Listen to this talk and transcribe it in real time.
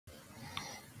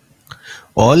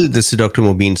All. This is Dr.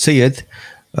 Mobeen Sayed.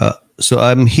 So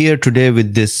I'm here today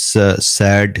with this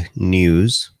sad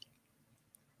news.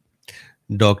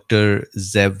 Dr.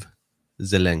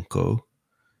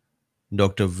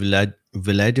 Dr.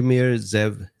 Vladimir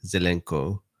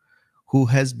Zelenko, who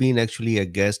has been actually a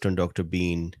guest on Dr.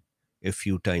 Bean a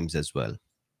few times as well,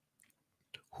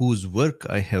 whose work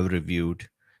I have reviewed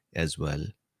as well.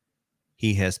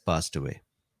 He has passed away.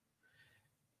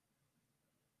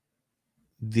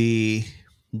 The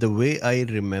the way I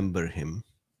remember him.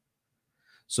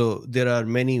 So there are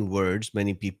many words,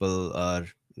 many people are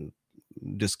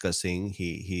discussing.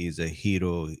 He is a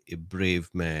hero, a brave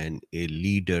man, a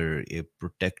leader, a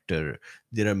protector.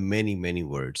 There are many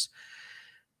words.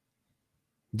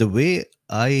 The way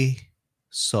I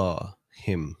saw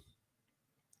him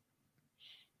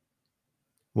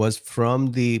was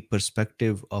from the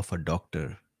perspective of a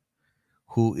doctor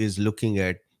who is looking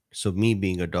at, so me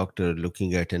being a doctor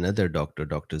looking at another doctor,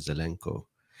 Dr. Zelenko,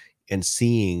 and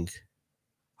seeing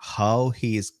how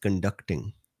he is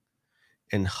conducting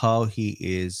and how he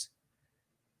is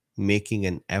making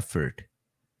an effort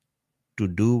to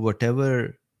do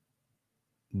whatever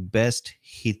best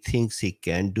he thinks he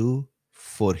can do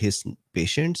for his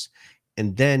patients,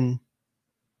 and then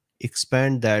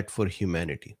expand that for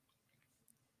humanity.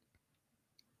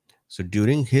 So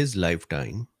during his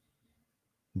lifetime,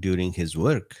 during his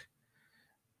work,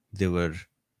 there were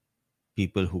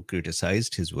people who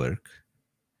criticized his work.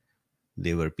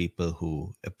 There were people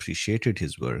who appreciated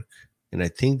his work. And I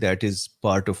think that is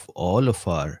part of all of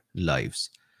our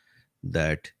lives,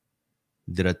 that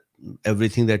there are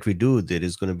everything that we do, there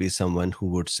is going to be someone who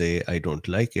would say, I don't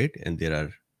like it. And there are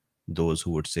those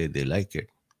who would say they like it.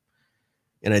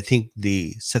 And I think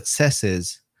the success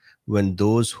is when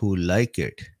those who like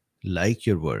it, like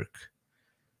your work,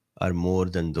 are more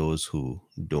than those who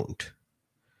don't.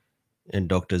 And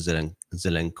Dr.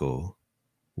 Zelenko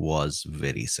was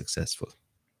very successful.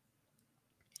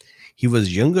 He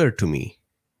was younger to me,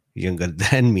 younger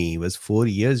than me. He was 4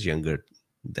 years younger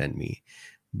than me.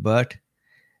 But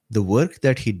the work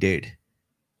that he did,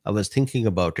 I was thinking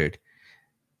about it,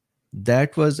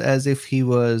 that was as if he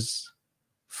was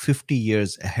 50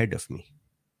 years ahead of me.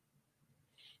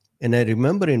 And I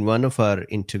remember in one of our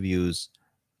interviews,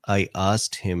 I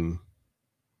asked him,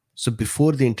 so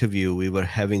before the interview, we were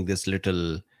having this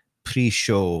little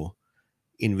pre-show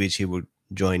in which he would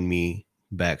join me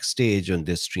backstage on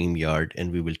this StreamYard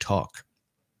and we will talk.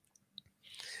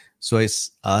 So I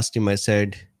asked him, I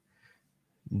said,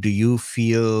 do you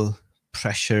feel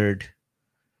pressured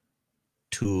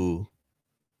to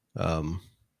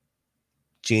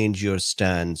change your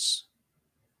stance,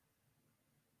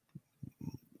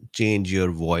 change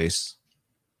your voice,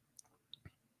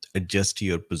 adjust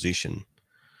your position?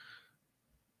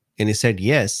 And he said,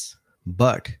 yes,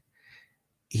 but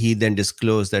he then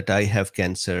disclosed that I have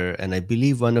cancer, and I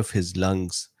believe one of his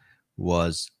lungs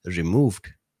was removed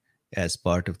as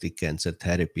part of the cancer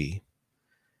therapy.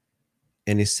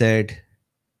 And he said,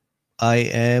 I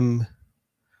am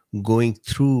going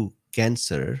through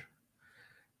cancer,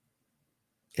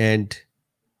 and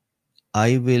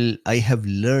I have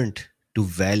learned to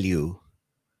value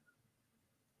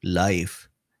life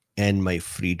and my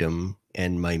freedom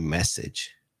and my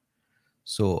message.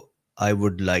 So I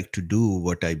would like to do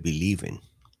what I believe in.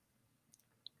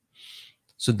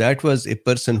 So that was a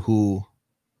person who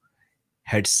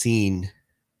had seen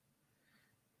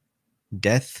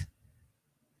death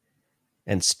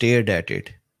and stared at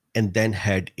it and then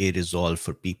had a resolve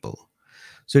for people.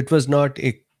 So it was not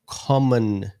a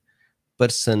common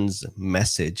person's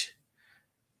message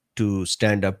to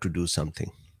stand up to do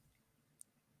something.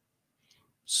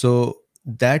 So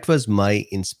that was my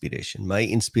inspiration. My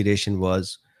inspiration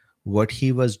was what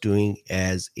he was doing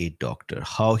as a doctor,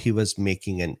 how he was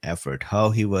making an effort, how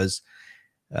he was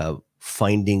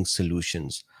finding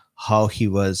solutions, how he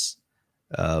was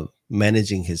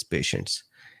managing his patients.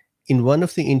 In one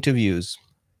of the interviews,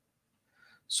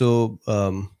 so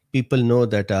people know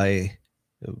that I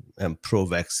am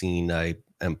pro-vaccine, I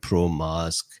am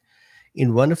pro-mask.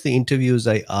 In one of the interviews,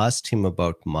 I asked him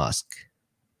about mask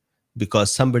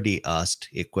because somebody asked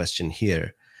a question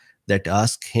here that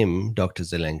asked him, Dr.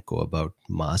 Zelenko, about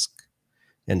mask.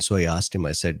 And so I asked him,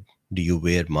 I said, do you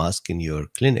wear mask in your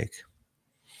clinic?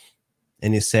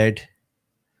 And he said,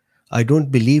 I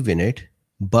don't believe in it,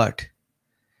 but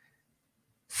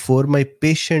for my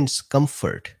patients'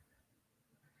 comfort,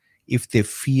 if they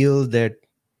feel that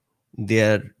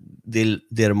they're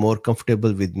more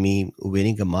comfortable with me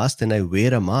wearing a mask, then I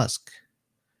wear a mask.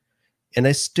 And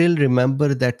I still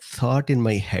remember that thought in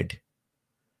my head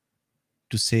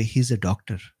to say, he's a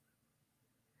doctor.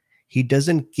 He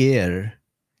doesn't care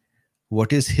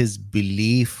what is his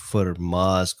belief for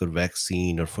mask or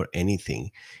vaccine or for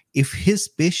anything. If his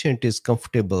patient is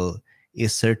comfortable a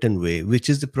certain way, which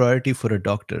is the priority for a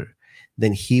doctor,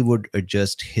 then he would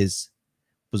adjust his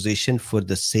position for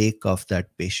the sake of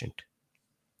that patient.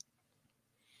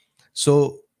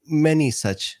 So many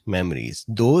such memories.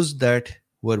 Those that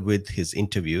were with his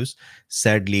interviews,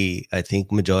 sadly, I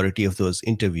think majority of those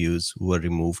interviews were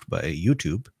removed by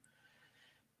YouTube.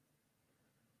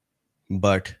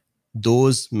 But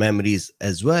those memories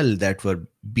as well that were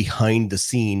behind the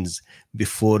scenes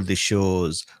before the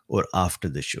shows or after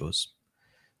the shows.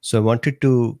 So I wanted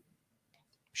to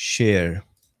share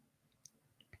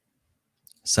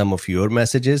some of your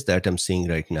messages that I'm seeing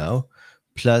right now,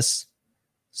 plus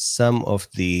some of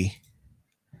the.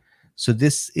 So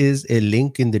this is a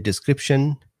link in the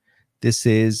description. This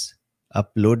is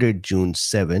uploaded June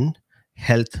 7,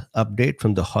 health update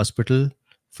from the hospital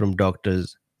from Dr.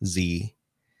 Vladimir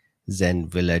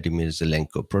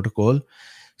Zelenko protocol.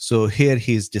 So here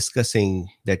he is discussing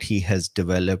that he has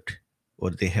developed, or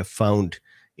they have found,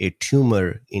 a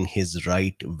tumor in his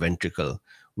right ventricle,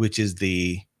 which is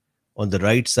the on the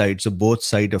right side. So both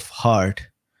side of heart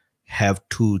have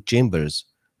two chambers.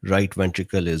 Right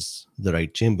ventricle is the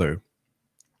right chamber.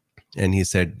 And he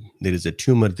said there is a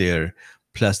tumor there,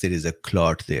 plus there is a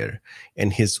clot there.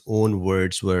 And his own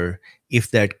words were,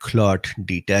 if that clot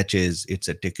detaches, it's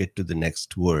a ticket to the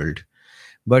next world.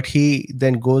 But he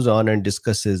then goes on and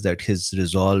discusses that his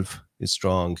resolve is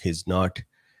strong. He's not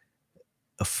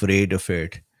afraid of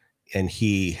it. And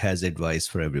he has advice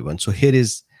for everyone. So here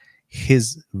is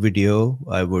his video.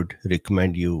 I would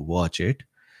recommend you watch it.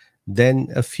 Then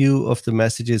a few of the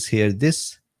messages here.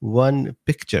 This one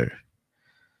picture.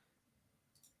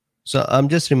 So I'm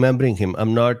just remembering him.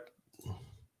 I'm not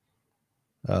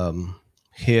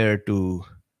here to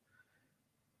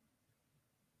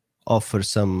offer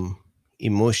some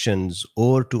emotions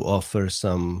or to offer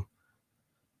some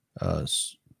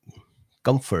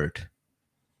comfort.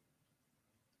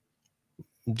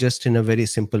 Just in a very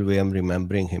simple way, I'm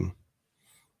remembering him.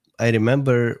 I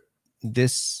remember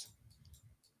this.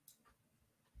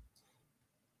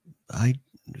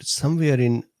 Somewhere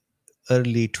in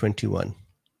early 21,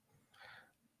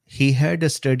 he had a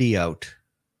study out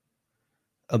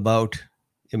about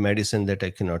a medicine that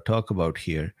I cannot talk about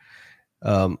here.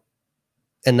 And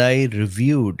I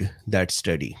reviewed that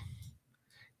study.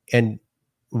 And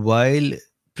while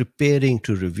preparing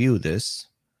to review this,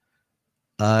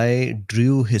 I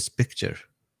drew his picture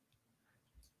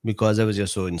because I was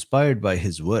just so inspired by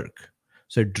his work.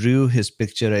 So I drew his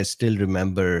picture. I still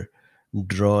remember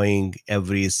drawing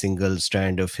every single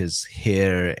strand of his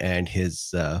hair and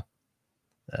his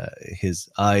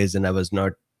eyes, and I was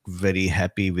not very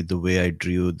happy with the way I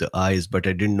drew the eyes, but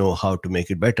I didn't know how to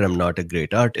make it better. I'm not a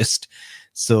great artist.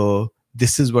 So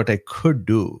this is what I could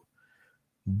do.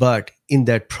 But in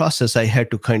that process, I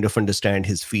had to kind of understand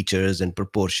his features and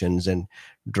proportions and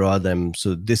draw them.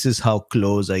 So this is how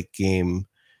close I came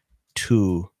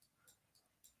to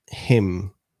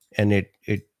him. And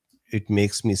it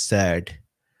makes me sad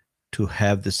to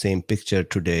have the same picture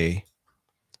today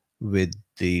with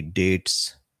the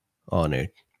dates on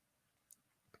it.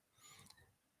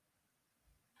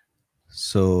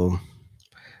 So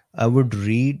I would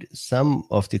read some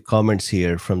of the comments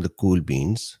here from the Cool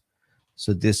Beans.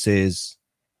 So this is,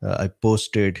 I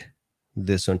posted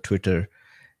this on Twitter.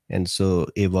 And so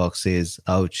Avok says,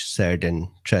 ouch, sad and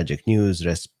tragic news.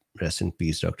 Rest in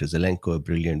peace, Dr. Zelenko, a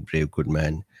brilliant, brave, good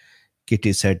man.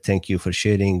 Kitty said, thank you for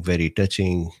sharing. Very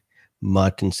touching.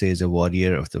 Martin says, a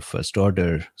warrior of the first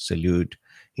order. Salute.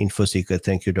 Infoseeker,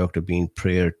 thank you, Dr. Bean.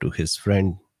 Prayer to his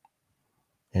friend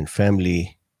and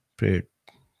family. Prayer.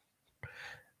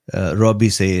 Robbie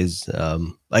says,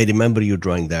 I remember you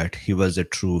drawing that. He was a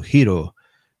true hero.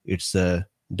 It's a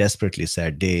desperately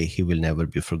sad day. He will never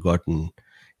be forgotten.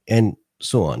 And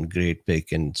so on. Great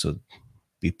pick. And so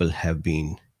people have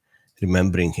been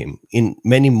remembering him in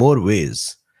many more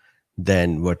ways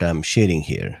than what I'm sharing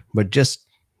here. But just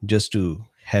to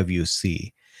have you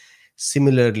see.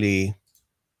 Similarly,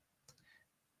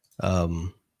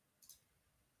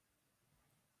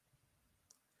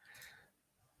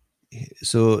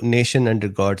 so Nation Under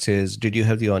God says, did you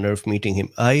have the honor of meeting him?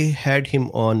 I had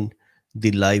him on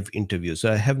the live interview.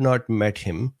 So I have not met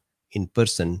him in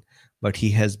person, but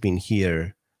he has been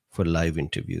here for live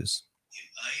interviews.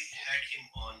 I had him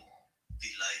on the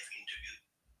live interview.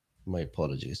 My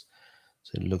apologies.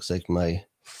 So it looks like my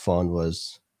phone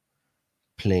was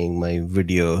playing my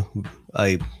video.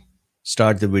 I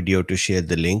start the video to share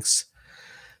the links.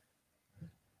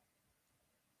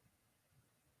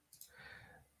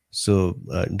 So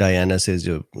Diana says,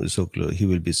 "You're so close. He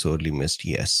will be sorely missed."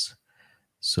 Yes.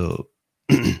 So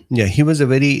yeah, he was a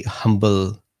very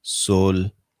humble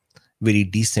soul, very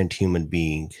decent human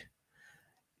being.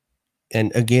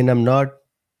 And again, I'm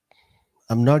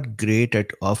not great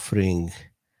at offering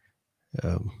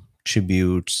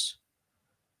tributes,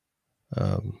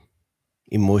 um,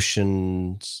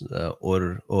 emotions,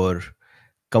 or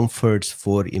comforts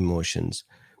for emotions,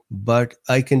 but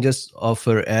I can just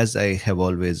offer, as I have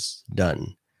always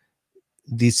done,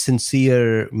 the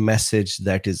sincere message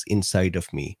that is inside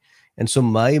of me. And so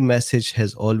my message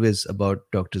has always about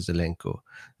Dr. Zelenko.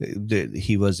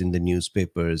 He was in the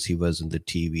newspapers, he was on the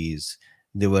TVs.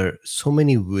 There were so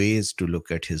many ways to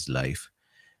look at his life.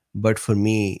 But for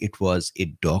me, it was a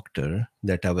doctor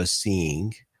that I was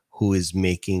seeing who is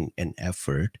making an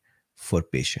effort for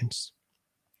patients.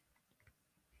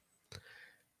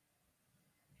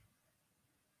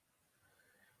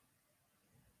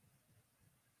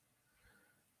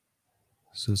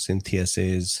 So Cynthia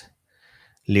says,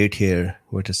 late here,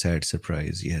 what a sad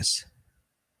surprise. Yes.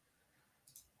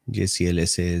 JCLA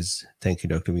says, thank you,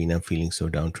 Dr. Veena. I'm feeling so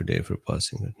down today for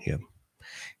passing. Yeah.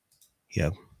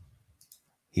 Yeah.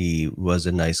 He was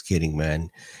a nice, caring man.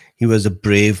 He was a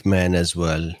brave man as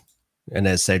well. And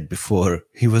as I said before,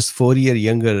 he was 4 years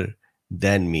younger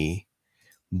than me,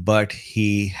 but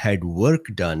he had work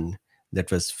done that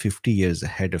was 50 years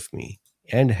ahead of me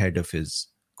and ahead of his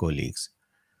colleagues.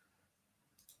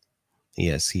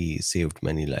 Yes, he saved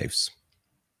many lives.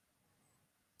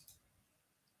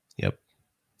 Yep.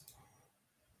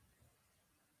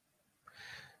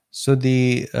 So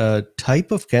the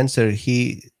type of cancer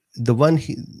the one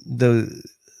he, the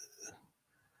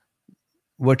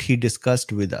what he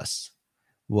discussed with us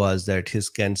was that his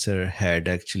cancer had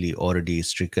actually already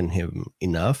stricken him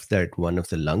enough that one of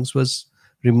the lungs was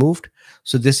removed.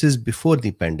 So this is before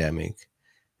the pandemic,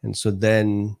 and so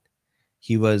then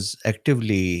he was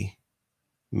actively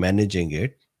managing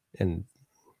it, and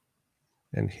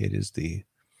here is the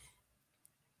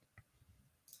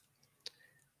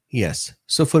yes.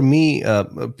 So for me,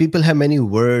 people have many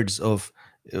words of,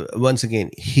 once again,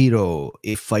 hero,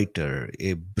 a fighter,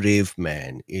 a brave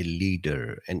man, a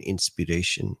leader, an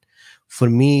inspiration. For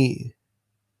me,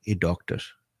 a doctor.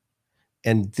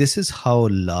 And this is how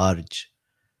large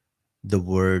the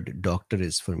word doctor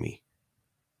is for me,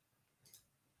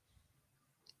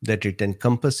 that it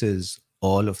encompasses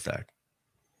all of that.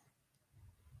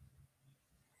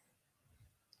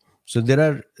 So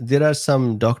there are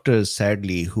some doctors,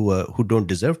 sadly, who don't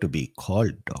deserve to be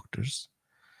called doctors.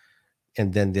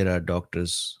 And then there are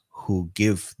doctors who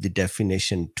give the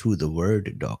definition to the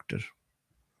word doctor.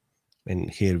 And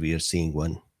here we are seeing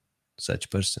one such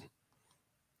person.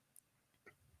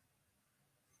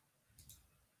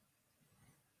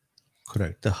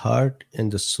 Correct. The heart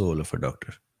and the soul of a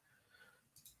doctor.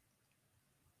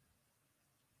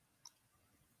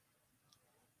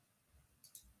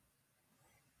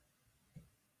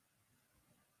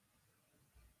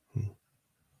 Hmm.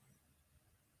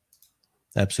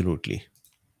 Absolutely.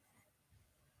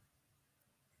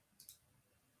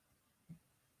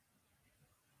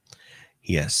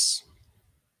 Yes.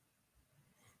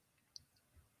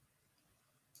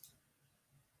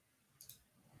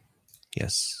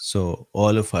 Yes. So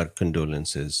all of our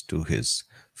condolences to his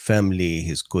family,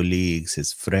 his colleagues,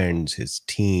 his friends, his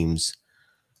teams,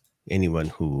 anyone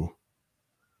who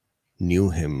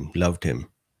knew him, loved him.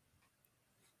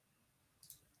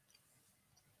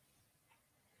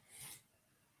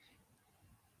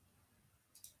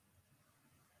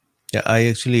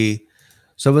 Yeah,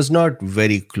 so I was not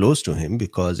very close to him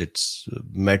because it's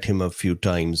met him a few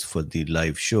times for the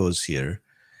live shows here,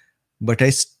 but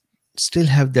still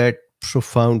have that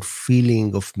profound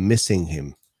feeling of missing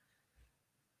him.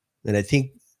 And I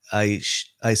think I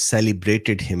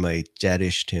celebrated him, I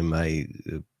cherished him, I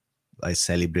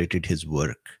celebrated his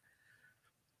work.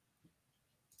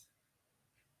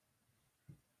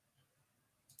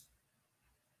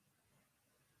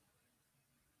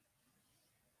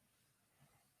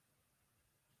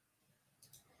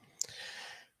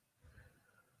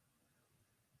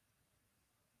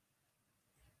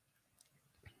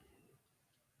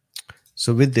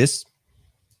 So with this,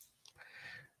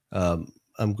 I'm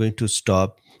going to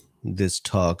stop this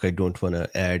talk. I don't want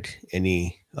to add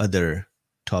any other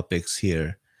topics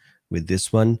here with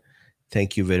this one.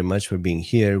 Thank you very much for being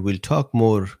here. We'll talk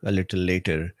more a little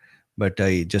later, but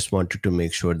I just wanted to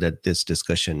make sure that this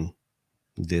discussion,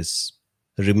 this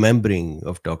remembering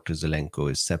of Dr.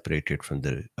 Zelenko, is separated from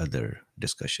the other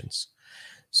discussions.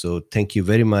 So thank you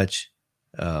very much.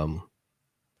 Um,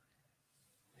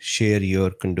 Share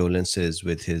your condolences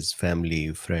with his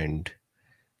family, friend,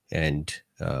 And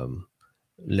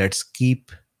let's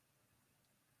keep,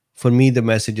 for me, the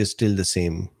message is still the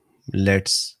same.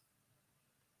 Let's,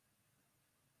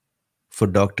 for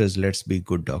doctors, let's be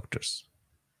good doctors.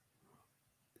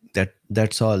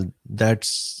 That's all.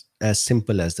 That's as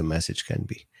simple as the message can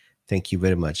be. Thank you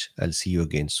very much. I'll see you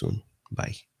again soon.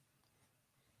 Bye.